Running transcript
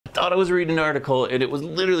thought I was reading an article, and it was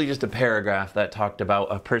literally just a paragraph that talked about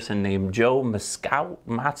a person named Joe Moskowitz.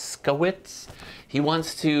 He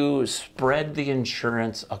wants to spread the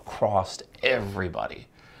insurance across everybody.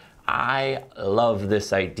 I love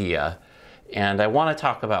this idea, and I want to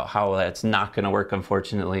talk about how that's not going to work,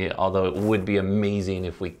 unfortunately, although it would be amazing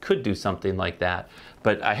if we could do something like that.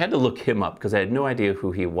 But I had to look him up because I had no idea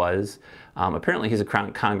who he was. Apparently he's a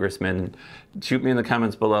congressman. Shoot me in the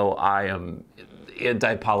comments below. I am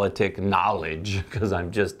anti-politic knowledge because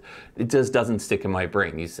it just doesn't stick in my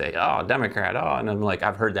brain. You say, oh, Democrat, oh, and I'm like,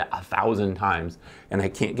 I've heard that 1,000 times and I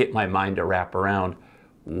can't get my mind to wrap around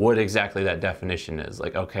what exactly that definition is.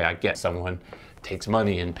 Like, okay, I get someone takes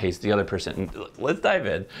money and pays the other person. Let's dive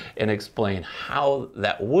in and explain how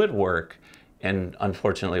that would work and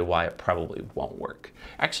unfortunately why it probably won't work.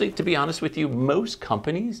 Actually, to be honest with you, most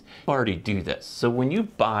companies already do this. So when you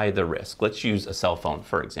buy the risk, let's use a cell phone,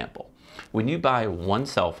 for example. When you buy one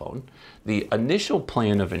cell phone, the initial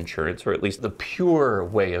plan of insurance, or at least the pure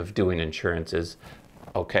way of doing insurance is,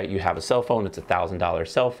 okay, you have a cell phone, it's a $1,000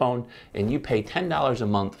 cell phone, and you pay $10 a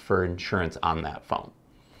month for insurance on that phone.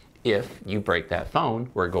 If you break that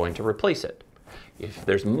phone, we're going to replace it. If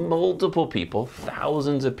there's multiple people,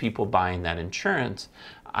 thousands of people buying that insurance,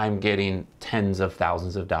 I'm getting tens of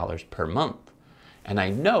thousands of dollars per month. And I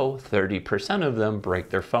know 30% of them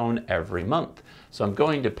break their phone every month. So I'm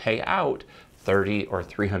going to pay out 30 or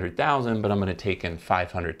 300,000, but I'm going to take in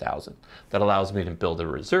 500,000. That allows me to build a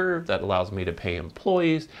reserve, that allows me to pay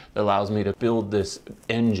employees, that allows me to build this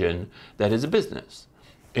engine that is a business.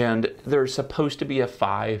 And there's supposed to be a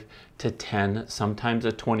 5 to 10, sometimes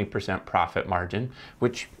a 20% profit margin,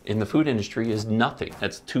 which in the food industry is nothing.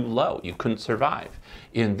 That's too low. You couldn't survive.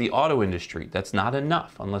 In the auto industry, that's not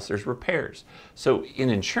enough unless there's repairs. So in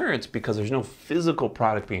insurance, because there's no physical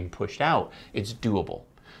product being pushed out, it's doable.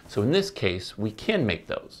 So in this case, we can make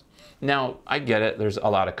those. Now, I get it. There's a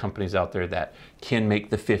lot of companies out there that can make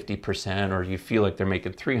the 50%, or you feel like they're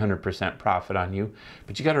making 300% profit on you.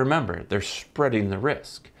 But you got to remember, they're spreading the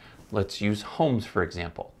risk. Let's use homes, for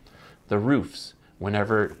example. The roofs,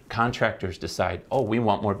 whenever contractors decide, oh, we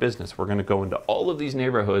want more business, we're going to go into all of these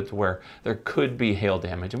neighborhoods where there could be hail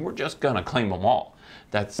damage, and we're just going to claim them all.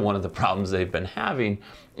 That's one of the problems they've been having,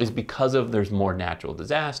 is because of there's more natural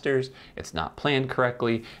disasters, it's not planned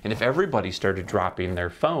correctly, and if everybody started dropping their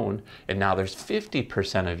phone and now there's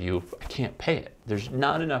 50% of you can't pay it, there's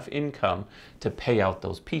not enough income to pay out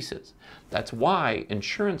those pieces. That's why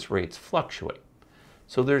insurance rates fluctuate.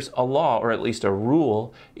 So there's a law, or at least a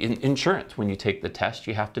rule in insurance. When you take the test,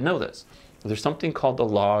 you have to know this. There's something called the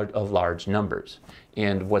law of large numbers.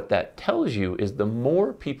 And what that tells you is the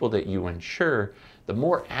more people that you insure, the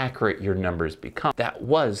more accurate your numbers become. That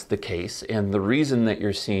was the case, and the reason that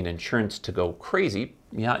you're seeing insurance to go crazy,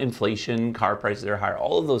 yeah, inflation, car prices are higher,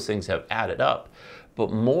 all of those things have added up.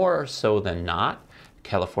 But more so than not,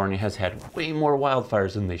 California has had way more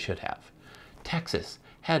wildfires than they should have. Texas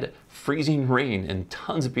had freezing rain and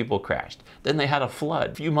tons of people crashed. Then they had a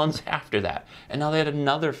flood a few months after that, and now they had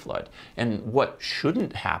another flood. And what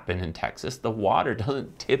shouldn't happen in Texas, the water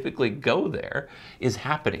doesn't typically go there, is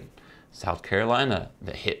happening. South Carolina,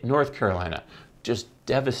 that hit North Carolina, just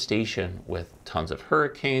devastation with tons of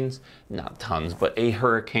hurricanes, not tons, but a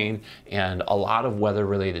hurricane, and a lot of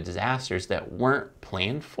weather-related disasters that weren't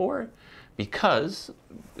planned for, because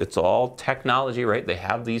it's all technology, right? They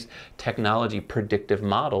have these technology predictive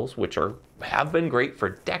models, which have been great for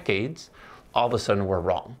decades. All of a sudden we're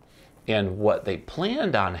wrong. And what they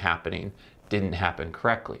planned on happening didn't happen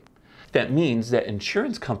correctly. That means that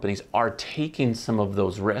insurance companies are taking some of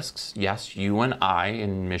those risks. Yes, you and I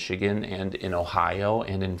in Michigan and in Ohio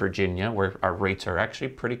and in Virginia, where our rates are actually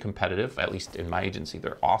pretty competitive, at least in my agency,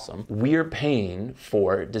 they're awesome. We're paying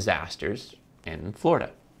for disasters in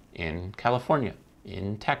Florida, in California,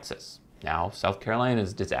 in Texas, now South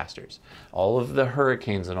Carolina's disasters. All of the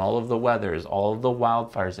hurricanes and all of the weathers, all of the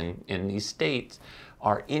wildfires in these states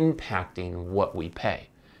are impacting what we pay.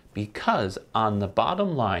 Because on the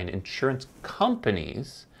bottom line, insurance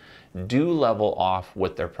companies do level off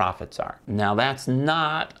what their profits are. Now that's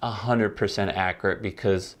not 100% accurate,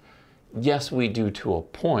 because yes, we do to a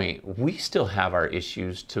point. We still have our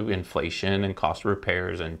issues to inflation and cost of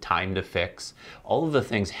repairs and time to fix. All of the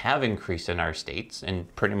things have increased in our states,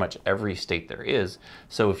 and pretty much every state there is.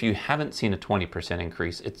 So if you haven't seen a 20%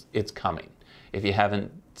 increase, it's coming. If you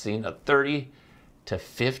haven't seen a 30 to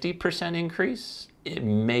 50% increase, it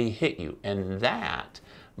may hit you, and that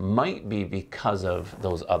might be because of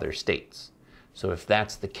those other states. So if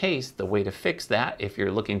that's the case, the way to fix that, if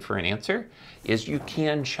you're looking for an answer, is you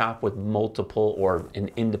can shop with multiple, or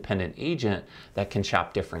an independent agent that can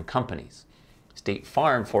shop different companies. State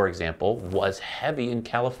Farm, for example, was heavy in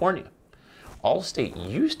California. Allstate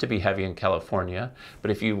used to be heavy in California,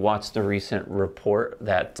 but if you watch the recent report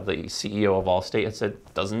that the CEO of Allstate had said,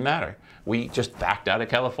 doesn't matter. We just backed out of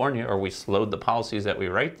California, or we slowed the policies that we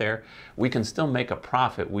write there. We can still make a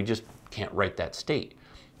profit. We just can't write that state.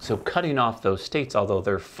 So cutting off those states, although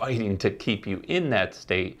they're fighting to keep you in that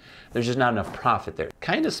state, there's just not enough profit there.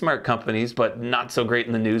 Kind of smart companies, but not so great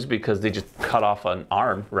in the news because they just cut off an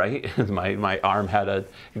arm, right? my arm had a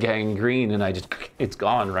gangrene and it's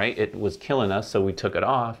gone, right? It was killing us, so we took it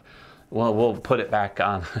off. Well, we'll put it back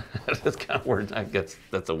on. That's kind of weird. I guess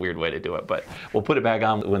that's a weird way to do it, but we'll put it back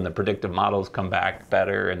on when the predictive models come back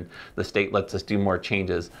better and the state lets us do more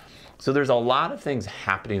changes. So there's a lot of things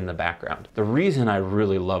happening in the background. The reason I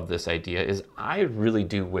really love this idea is I really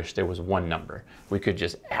do wish there was one number. We could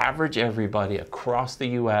just average everybody across the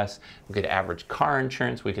US. We could average car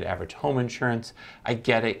insurance. We could average home insurance. I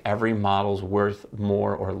get it. Every model's worth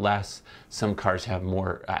more or less. Some cars have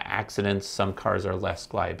more accidents. Some cars are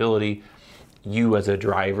less liability. You as a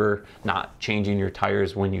driver not changing your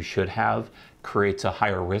tires when you should have creates a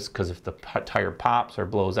higher risk, because if the tire pops or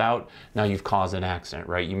blows out, now you've caused an accident,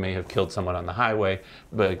 right? You may have killed someone on the highway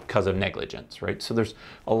because of negligence, right? So there's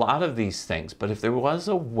a lot of these things, but if there was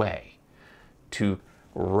a way to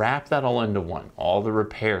wrap that all into one, all the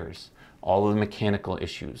repairs, all of the mechanical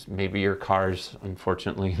issues, maybe your cars,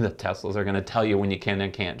 unfortunately, the Teslas are gonna tell you when you can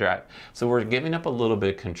and can't drive. So we're giving up a little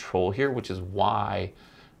bit of control here, which is why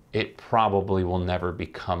it probably will never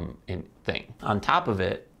become a thing. On top of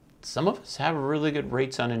it, some of us have really good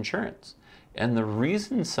rates on insurance. And the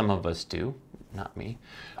reason some of us do, not me,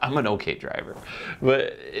 I'm an okay driver,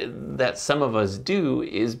 but that some of us do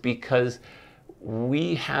is because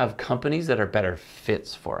we have companies that are better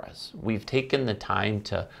fits for us. We've taken the time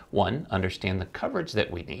to, one, understand the coverage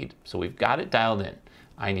that we need. So we've got it dialed in.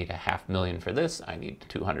 I need $500,000 for this. I need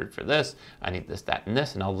 200 for this. I need this, that, and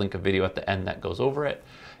this. And I'll link a video at the end that goes over it.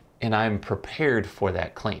 And I'm prepared for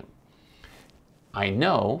that claim. I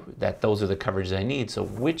know that those are the coverages I need, so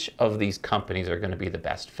which of these companies are going to be the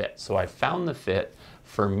best fit? So I found the fit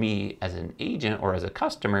for me as an agent or as a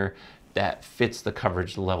customer that fits the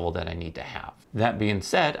coverage level that I need to have. That being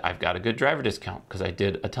said, I've got a good driver discount because I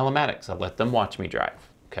did a telematics. I let them watch me drive.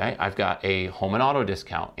 Okay, I've got a home and auto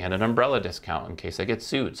discount and an umbrella discount in case I get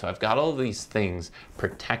sued. So I've got all of these things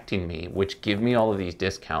protecting me, which give me all of these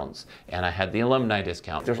discounts. And I had the alumni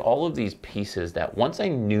discount. There's all of these pieces that once I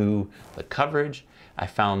knew the coverage, I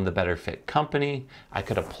found the better fit company, I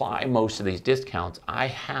could apply most of these discounts. I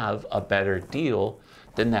have a better deal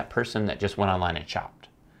than that person that just went online and shopped.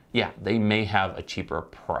 Yeah, they may have a cheaper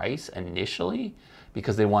price initially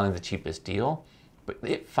because they wanted the cheapest deal, but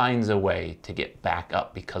it finds a way to get back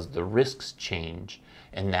up because the risks change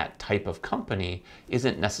and that type of company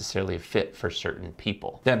isn't necessarily a fit for certain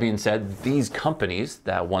people. That being said, these companies,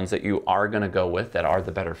 the ones that you are gonna go with that are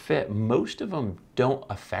the better fit, most of them don't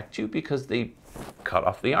affect you because they cut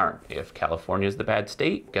off the arm. If California is the bad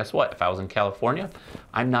state, guess what? If I was in California,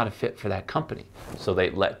 I'm not a fit for that company. So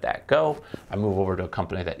they let that go. I move over to a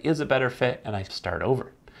company that is a better fit and I start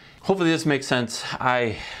over. Hopefully this makes sense.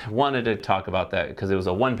 I wanted to talk about that because it was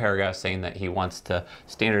a one paragraph saying that he wants to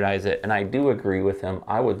standardize it, and I do agree with him.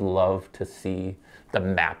 I would love to see the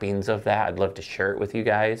mappings of that. I'd love to share it with you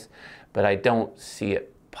guys, but I don't see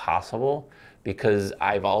it possible because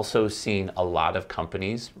I've also seen a lot of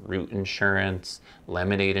companies, Root Insurance,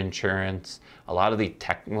 Lemonade Insurance, a lot of the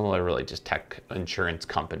technical or really just tech insurance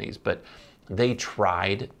companies, but they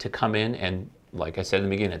tried to come in and, like I said in the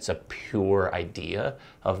beginning, it's a pure idea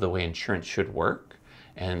of the way insurance should work.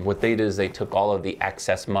 And what they did is they took all of the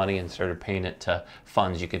excess money and started paying it to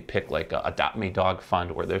funds. You could pick like a Adopt Me Dog fund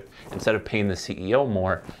where instead of paying the CEO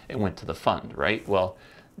more, it went to the fund, right? Well,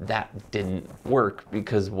 that didn't work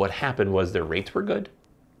because what happened was their rates were good,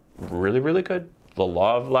 really, really good. The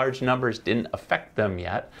law of large numbers didn't affect them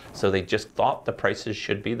yet. So they just thought the prices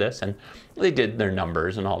should be this, and they did their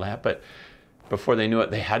numbers and all that. But before they knew it,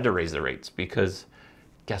 they had to raise the rates because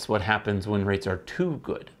guess what happens when rates are too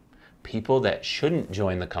good? People that shouldn't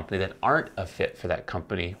join the company, that aren't a fit for that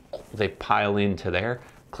company, they pile into there.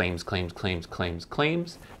 Claims, claims, claims, claims,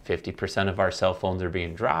 claims. 50% of our cell phones are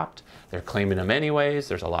being dropped. They're claiming them anyways.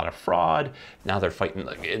 There's a lot of fraud. Now they're fighting,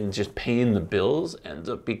 and just paying the bills ends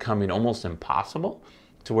up becoming almost impossible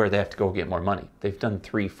to where they have to go get more money. They've done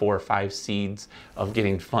 3, 4, 5 seeds of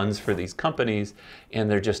getting funds for these companies, and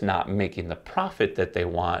they're just not making the profit that they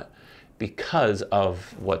want because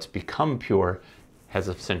of what's become pure has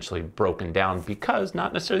essentially broken down, because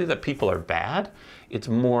not necessarily that people are bad, it's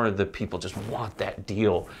more the people just want that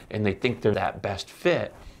deal and they think they're that best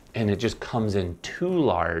fit, and it just comes in too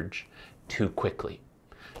large too quickly.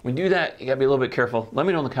 When you do that, you gotta be a little bit careful. Let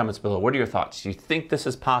me know in the comments below. What are your thoughts? Do you think this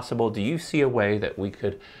is possible? Do you see a way that we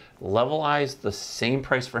could levelize the same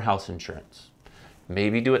price for house insurance?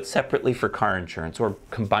 Maybe do it separately for car insurance, or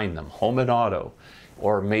combine them, home and auto.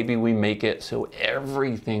 Or maybe we make it so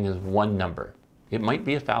everything is one number. It might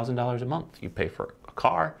be $1,000 a month. You pay for a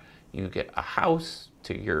car, you get a house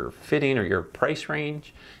to your fitting or your price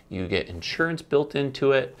range, you get insurance built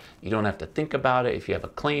into it. You don't have to think about it. If you have a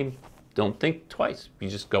claim, don't think twice. You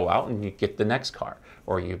just go out and you get the next car,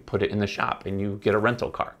 or you put it in the shop and you get a rental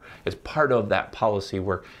car. It's part of that policy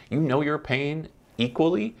where you know you're paying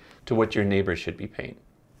equally to what your neighbors should be paying.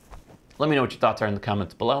 Let me know what your thoughts are in the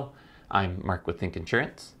comments below. I'm Mark with Think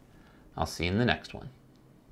Insurance. I'll see you in the next one.